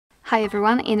Hi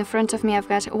everyone, in front of me I've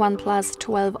got OnePlus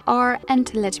 12R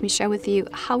and let me share with you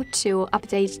how to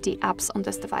update the apps on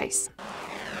this device.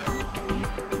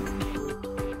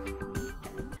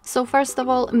 So first of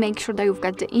all, make sure that you've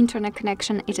got the internet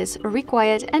connection, it is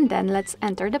required, and then let's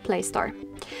enter the Play Store.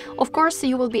 Of course,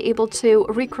 you will be able to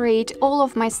recreate all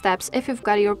of my steps if you've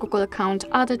got your Google account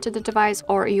added to the device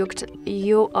or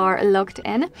you are logged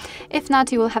in. If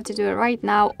not, you will have to do it right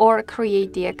now or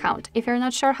create the account. If you're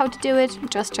not sure how to do it,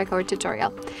 just check our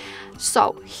tutorial.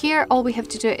 So here all we have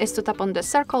to do is to tap on the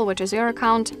circle, which is your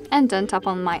account, and then tap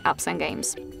on My Apps and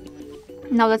Games.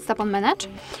 Now let's tap on Manage,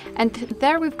 and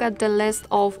there we've got the list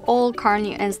of all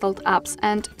currently installed apps,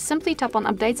 and simply tap on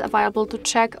Updates Available to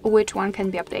check which one can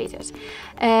be updated.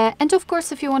 And of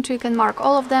course, if you want to, you can mark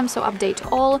all of them, so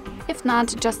update all. If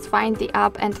not, just find the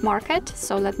app and mark it.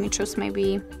 So let me choose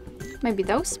maybe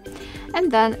those,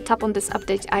 and then tap on this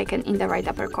update icon in the right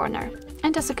upper corner.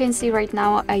 And as you can see right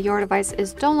now, your device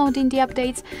is downloading the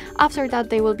updates. After that,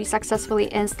 they will be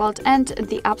successfully installed and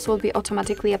the apps will be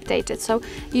automatically updated. So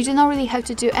you do not really have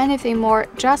to do anything more,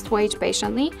 just wait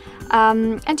patiently,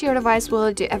 and your device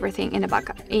will do everything in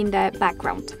the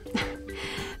background.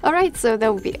 Alright, so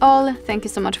that will be all. Thank you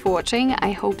so much for watching.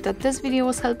 I hope that this video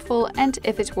was helpful, and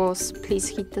if it was, please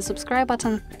hit the subscribe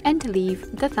button and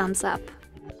leave the thumbs up.